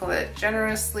sprinkle it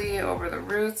generously over the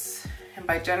roots. And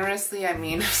by generously, I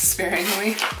mean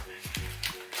sparingly.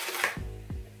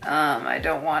 I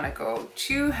don't want to go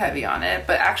too heavy on it,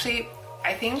 but actually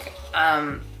I think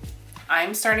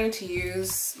I'm starting to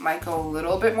use Myco a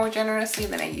little bit more generously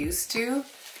than I used to,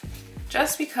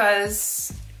 just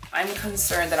because I'm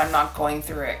concerned that I'm not going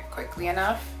through it quickly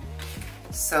enough.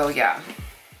 So yeah,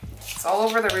 it's all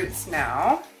over the roots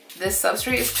now. this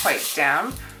substrate is quite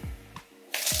damp,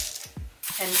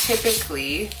 and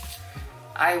typically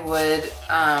I would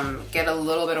get a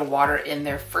little bit of water in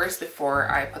there first before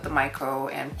I put the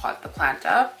myco and pot the plant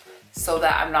up, so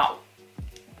that I'm not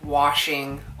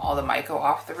washing all the myco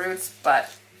off the roots. But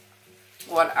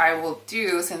what I will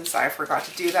do, since I forgot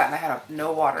to do that and I have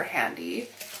no water handy,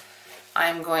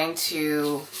 I'm going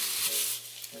to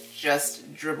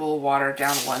just dribble water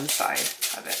down one side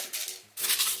of it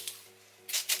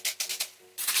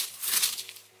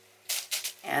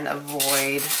and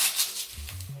avoid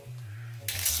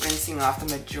rinsing off the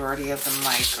majority of the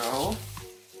myco.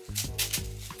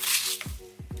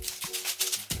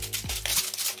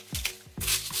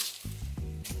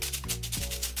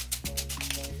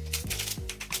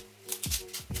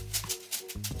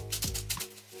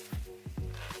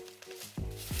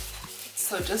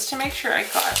 So just to make sure I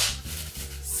got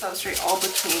substrate all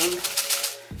between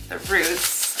the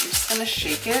roots, I'm just gonna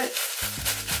shake it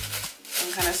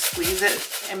and kind of squeeze it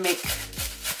and make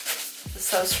the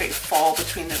substrate fall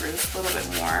between the roots a little bit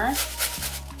more.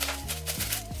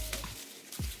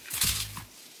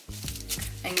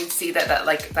 And you can see that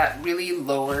that really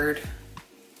lowered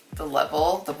the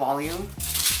level, the volume,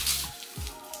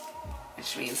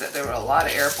 which means that there were a lot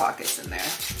of air pockets in there.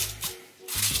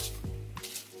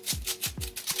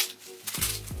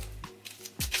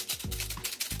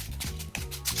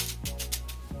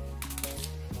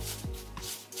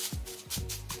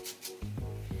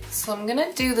 So I'm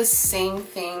gonna do the same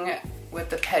thing with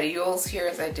the petioles here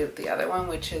as I did with the other one,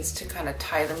 which is to kind of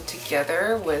tie them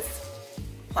together with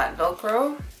plant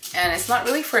Velcro. And it's not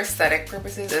really for aesthetic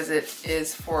purposes as it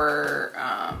is for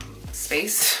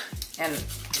space, and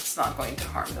it's not going to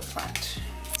harm the plant.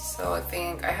 So I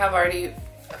think I have already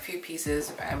a few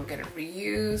pieces I'm gonna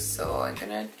reuse, so I'm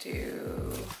gonna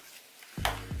do,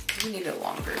 we need a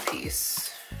longer piece.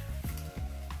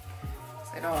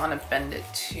 I don't want to bend it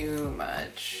too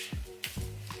much.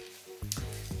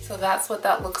 So that's what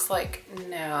that looks like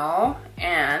now.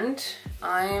 And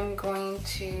I'm going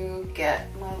to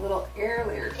get my little air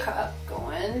layer cup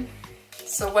going.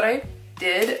 So what I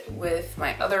did with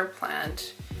my other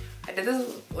plant, I did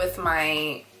this with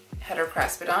my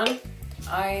Heterocraspidon.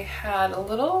 I had a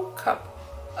little cup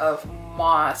of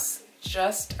moss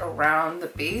just around the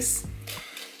base.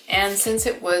 And since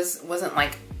it wasn't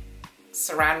like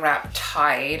saran wrap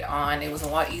tied on, it was a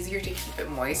lot easier to keep it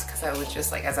moist, because I would just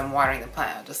like, as I'm watering the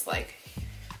plant, I'll just like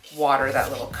water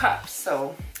that little cup.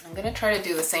 So I'm gonna try to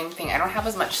do the same thing. I don't have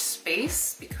as much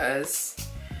space because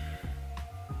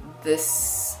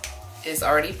this is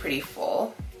already pretty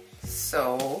full.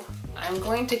 So I'm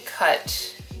going to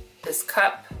cut this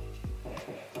cup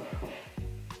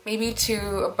maybe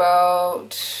to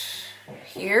about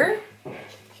here.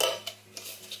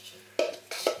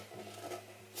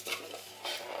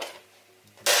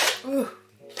 Ooh.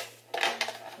 All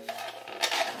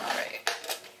right.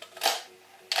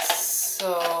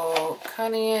 So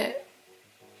cutting it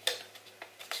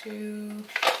to,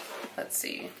 let's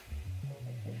see.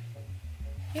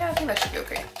 Yeah, I think that should be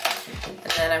okay.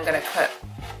 And then I'm gonna cut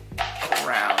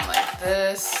around like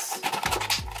this.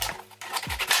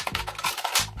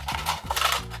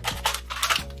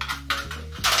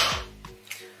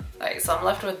 All right, so I'm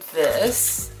left with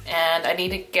this, and I need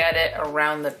to get it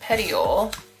around the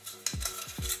petiole.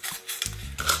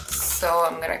 So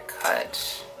I'm gonna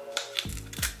cut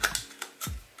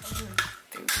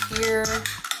through here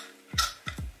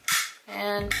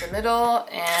and the middle,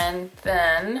 and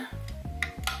then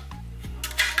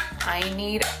I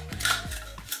need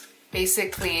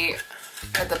basically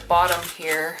at the bottom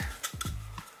here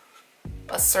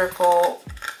a circle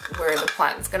where the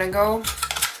plant is gonna go,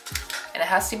 and it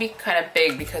has to be kind of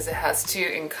big because it has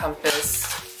to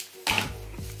encompass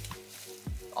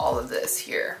all of this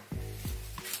here.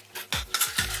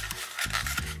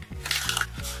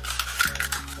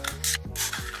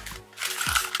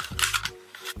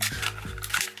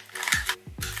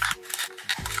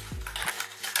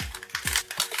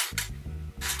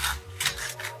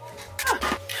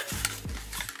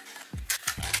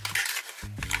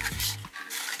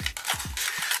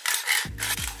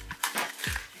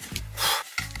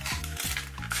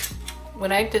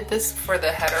 When I did this for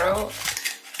the hetero,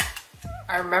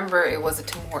 I remember it was a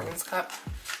Tim Hortons cup,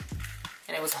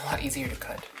 and it was a lot easier to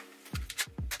cut.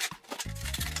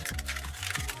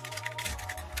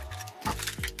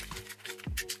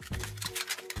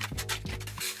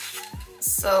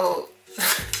 So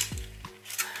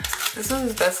this was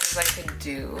as best as I could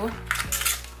do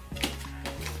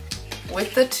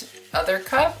with the other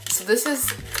cup. So this is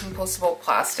compostable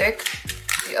plastic.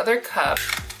 The other cup,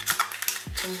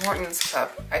 Tim Hortons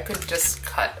cup, I could just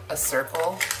cut a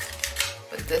circle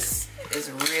but this is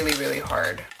really, really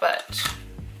hard, but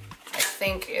I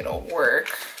think it'll work.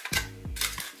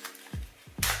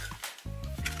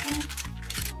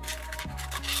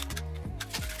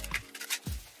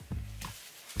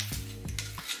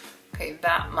 Okay,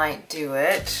 that might do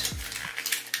it.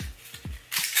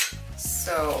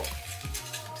 So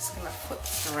I'm just gonna flip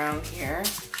this around here.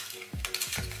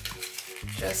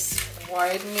 Just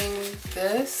widening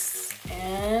this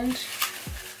and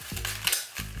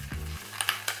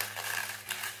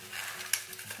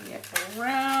get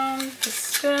around the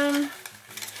stem.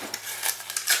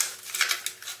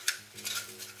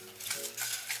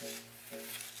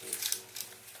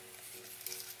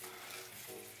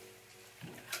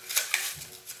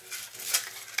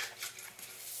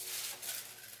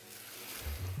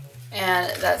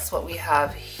 And that's what we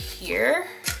have here.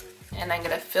 And I'm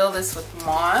gonna fill this with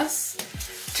moss.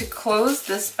 To close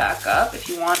this back up, if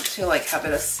you want to like have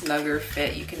it a snugger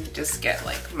fit, you can just get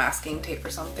like masking tape or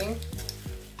something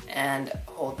and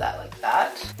hold that like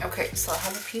that. Okay, so I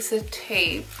have a piece of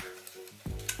tape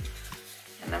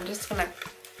and I'm just gonna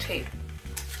tape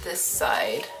this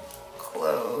side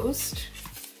closed.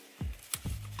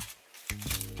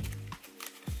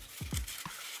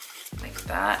 Like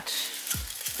that.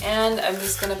 And I'm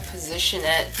just gonna position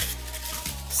it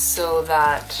so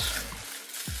that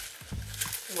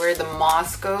where the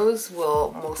moss goes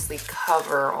will mostly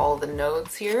cover all the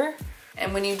nodes here.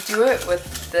 And when you do it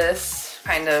with this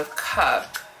kind of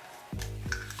cup,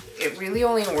 it really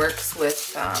only works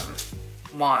with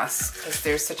moss because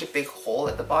there's such a big hole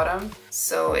at the bottom.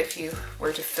 So if you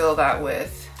were to fill that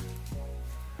with,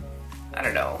 I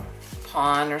don't know,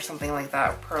 pon or something like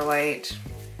that, perlite,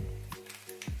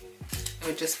 it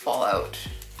would just fall out.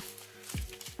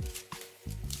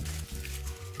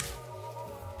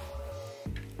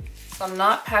 So I'm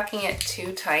not packing it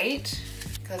too tight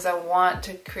because I want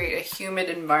to create a humid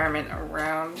environment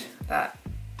around that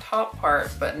top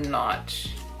part, but not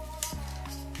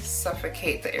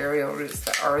suffocate the aerial roots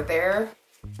that are there.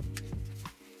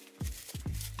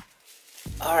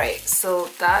 All right, so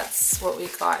that's what we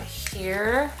got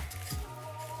here.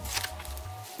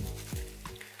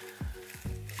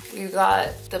 We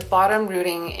got the bottom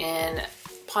rooting in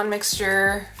pond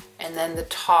mixture and then the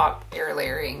top air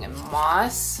layering in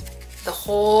moss. The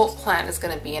whole plant is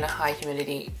going to be in a high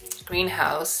humidity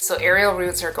greenhouse, so aerial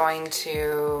roots are going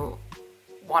to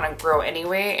want to grow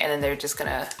anyway, and then they're just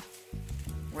going to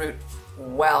root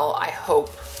well, I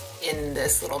hope, in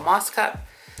this little moss cup.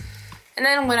 And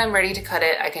then when I'm ready to cut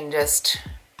it, I can just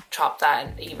chop that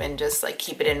and even just like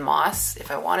keep it in moss. If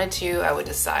I wanted to, I would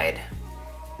decide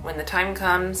when the time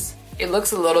comes. It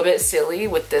looks a little bit silly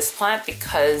with this plant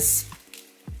because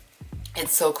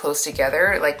it's so close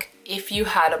together. Like if you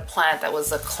had a plant that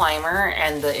was a climber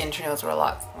and the internodes were a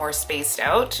lot more spaced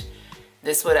out,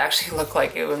 this would actually look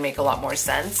like it would make a lot more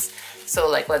sense. So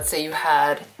like let's say you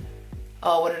had,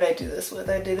 oh, what did I do this with?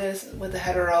 I did this with the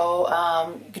hetero.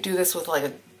 You could do this with like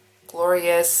a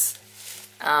glorious,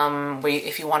 where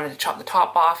if you wanted to chop the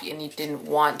top off and you didn't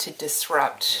want to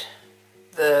disrupt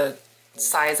the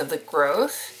size of the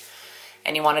growth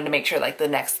and you wanted to make sure like the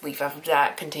next leaf after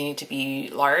that continued to be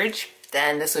large,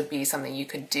 then this would be something you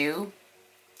could do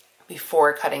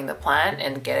before cutting the plant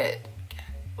and get it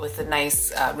with a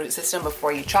nice root system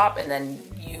before you chop, and then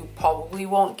you probably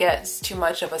won't get too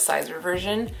much of a size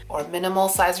reversion or minimal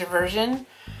size reversion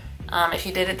if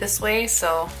you did it this way.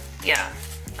 So yeah,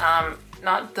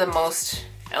 not the most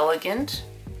elegant,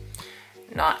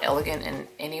 not elegant in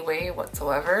any way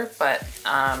whatsoever, but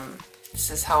this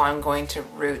is how I'm going to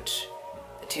root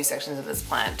the two sections of this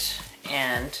plant.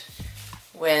 And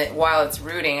while it's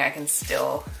rooting, I can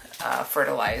still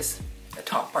fertilize the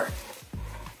top part.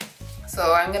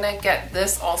 So I'm gonna get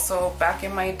this also back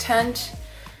in my tent.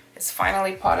 It's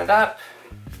finally potted up,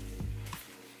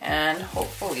 and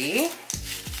hopefully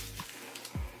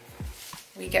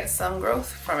we get some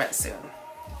growth from it soon.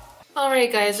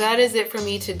 Alright guys, that is it for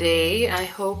me today. I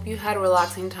hope you had a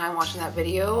relaxing time watching that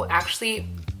video. Actually,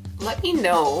 let me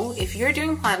know if you're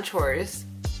doing plant chores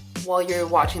while you're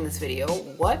watching this video.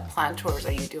 What plant chores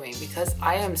are you doing? Because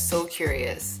I am so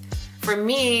curious. For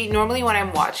me, normally when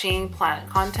I'm watching plant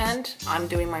content, I'm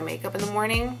doing my makeup in the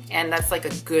morning, and that's like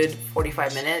a good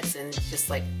 45 minutes, and just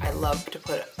like I love to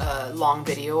put a long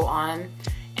video on,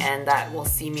 and that will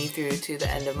see me through to the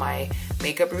end of my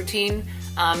makeup routine.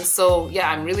 So yeah,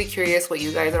 I'm really curious what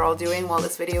you guys are all doing while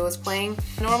this video is playing.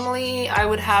 Normally I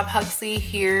would have Huxley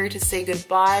here to say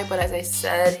goodbye, but as I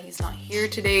said, he's not here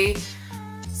today.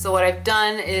 So what I've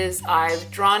done is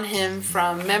I've drawn him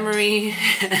from memory.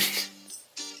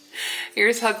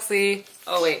 Here's Huxley.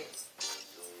 Oh wait.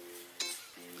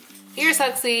 Here's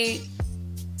Huxley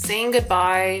saying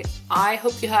goodbye. I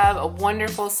hope you have a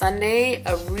wonderful Sunday,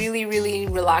 a really, really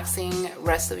relaxing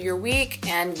rest of your week.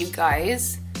 And you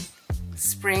guys,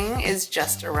 spring is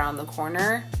just around the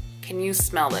corner. Can you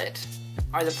smell it?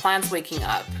 Are the plants waking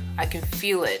up? I can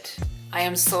feel it. I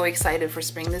am so excited for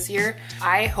spring this year.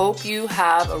 I hope you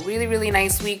have a really, really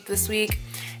nice week this week,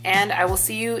 and I will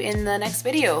see you in the next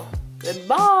video.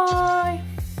 Goodbye.